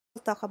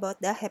We'll talk about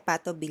the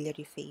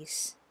hepatobiliary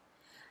phase.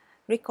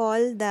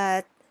 Recall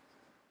that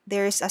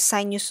there's a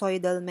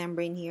sinusoidal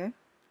membrane here,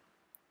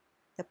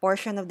 the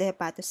portion of the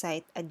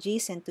hepatocyte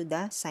adjacent to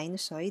the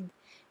sinusoid,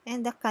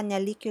 and the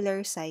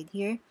canalicular side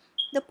here,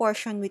 the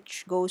portion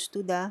which goes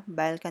to the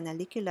bile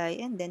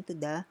canaliculi and then to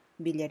the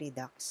biliary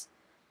ducts.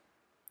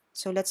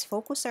 So let's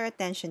focus our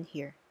attention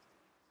here.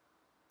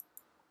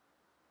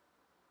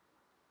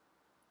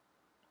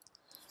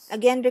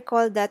 Again,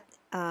 recall that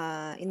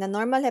in a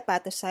normal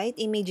hepatocyte,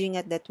 imaging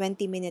at the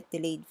 20-minute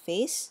delayed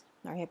phase,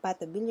 or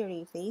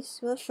hepatobiliary phase,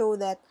 will show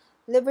that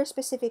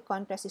liver-specific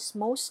contrast is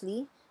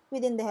mostly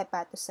within the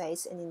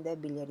hepatocytes and in the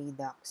biliary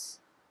ducts.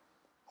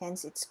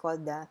 Hence, it's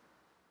called the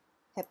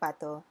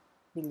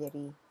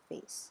hepatobiliary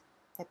phase.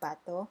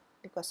 Hepato,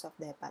 because of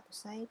the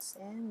hepatocytes,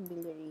 and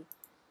biliary,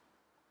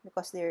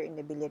 because they're in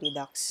the biliary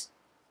ducts.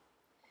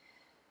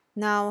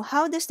 Now,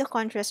 how does the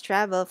contrast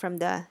travel from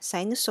the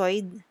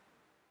sinusoid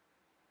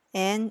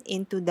and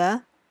into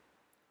the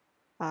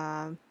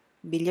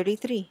biliary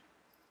tree?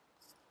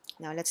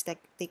 Now, let's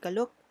take a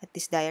look at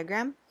this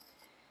diagram.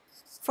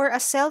 For a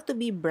cell to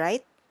be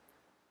bright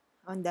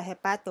on the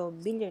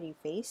hepatobiliary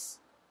phase,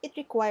 it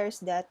requires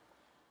that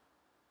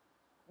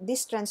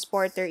this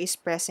transporter is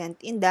present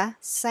in the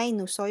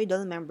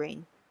sinusoidal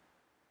membrane.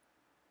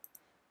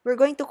 We're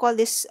going to call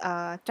this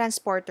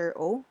transporter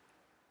O,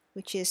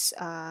 which is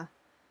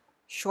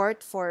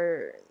short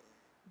for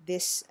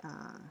this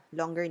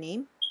longer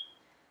name.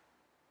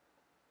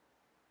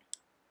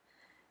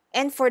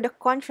 And for the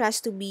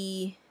contrast to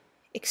be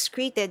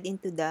excreted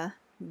into the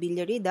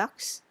biliary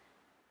ducts,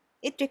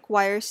 it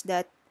requires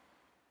that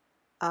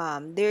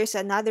there's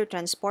another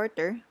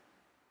transporter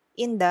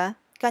in the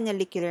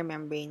canalicular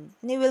membrane.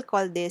 And we will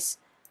call this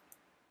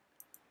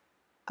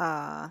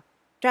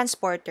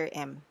transporter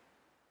M.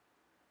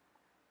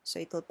 So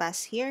it will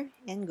pass here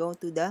and go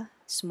to the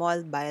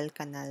small bile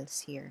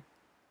canals here.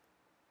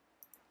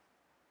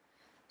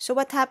 So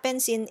what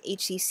happens in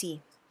HCC?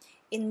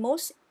 In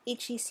most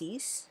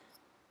HCCs,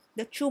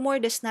 the tumor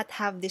does not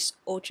have this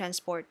O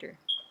transporter.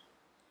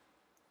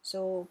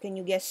 So can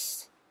you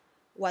guess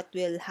what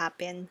will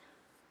happen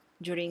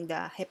during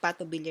the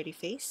hepatobiliary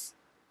phase?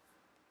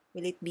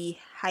 Will it be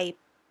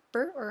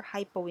hyper or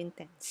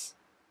hypointense?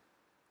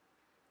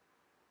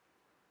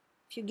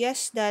 If you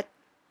guess that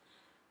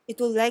it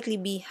will likely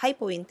be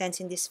hypointense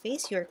in this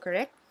phase, you're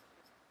correct.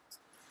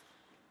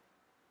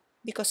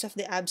 Because of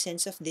the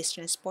absence of this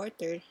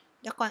transporter,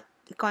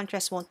 the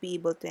contrast won't be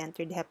able to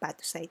enter the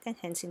hepatocyte and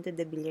hence into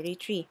the biliary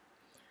tree.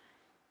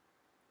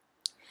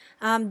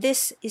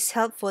 This is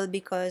helpful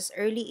because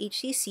early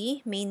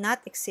HCC may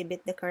not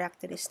exhibit the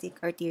characteristic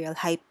arterial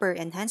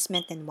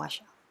hyper-enhancement and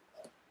washout.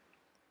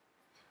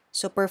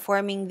 So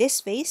performing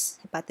this phase,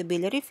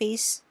 hepatobiliary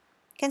phase,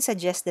 can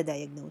suggest the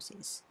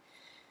diagnosis.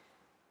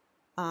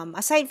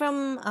 Aside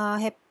from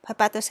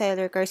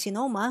hepatocellular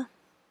carcinoma,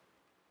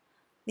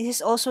 this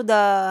is also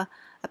the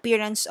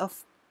appearance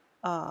of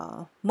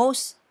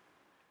most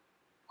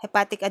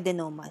hepatic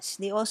adenomas.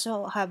 They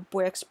also have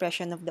poor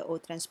expression of the O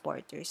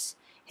transporters.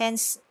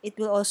 Hence, it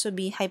will also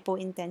be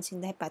hypointense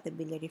in the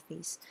hepatobiliary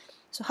phase.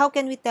 So how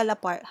can we tell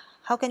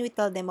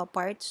them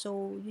apart?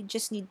 So you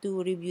just need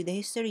to review the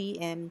history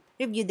and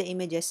review the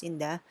images in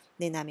the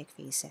dynamic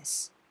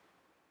phases.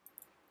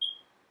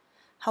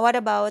 How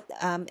about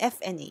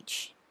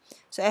FNH?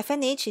 So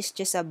FNH is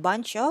just a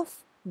bunch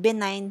of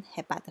benign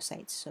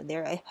hepatocytes. So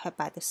there are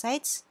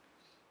hepatocytes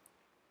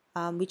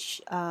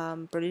which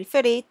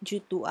proliferate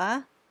due to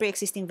a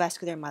pre-existing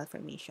vascular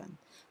malformation.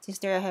 Since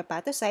there are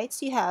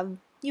hepatocytes,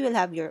 you will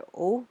have your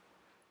O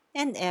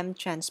and M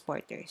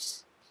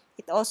transporters.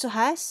 It also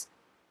has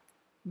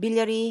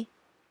biliary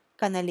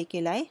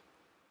canaliculi,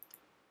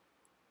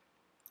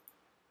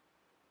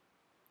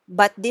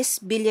 but these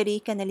biliary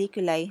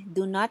canaliculi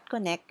do not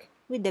connect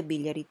with the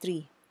biliary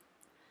tree.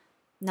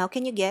 Now,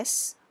 can you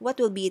guess what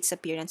will be its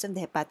appearance of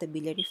the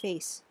hepatobiliary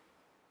phase?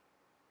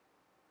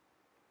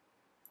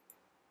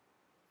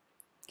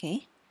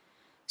 Okay,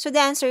 so the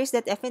answer is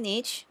that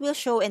FNH will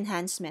show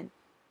enhancement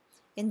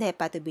in the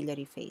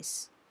hepatobiliary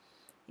phase.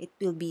 It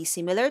will be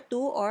similar to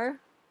or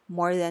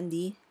more than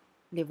the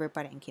liver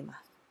parenchyma.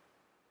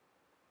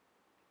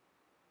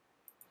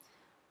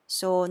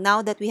 So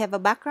now that we have a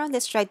background,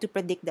 let's try to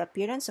predict the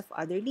appearance of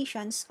other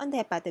lesions on the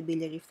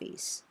hepatobiliary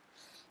phase.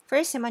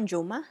 First,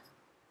 hemangioma.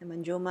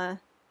 Hemangioma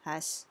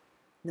has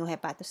no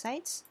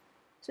hepatocytes,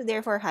 so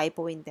therefore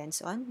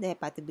hypointense on the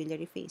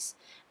hepatobiliary phase.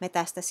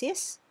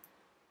 Metastasis,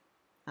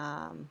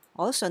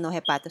 also no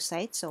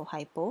hepatocytes, so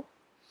hypo.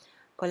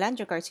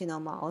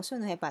 Cholangiocarcinoma, also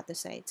no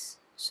hepatocytes,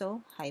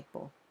 so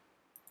hypo.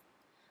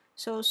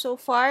 So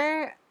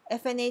far,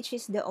 FNH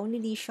is the only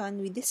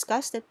lesion we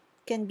discussed that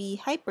can be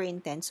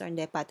hyperintense on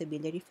the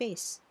hepatobiliary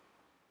phase.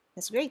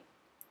 That's great.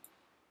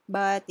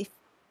 But if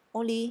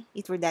only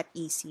it were that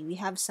easy, we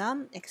have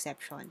some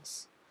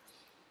exceptions.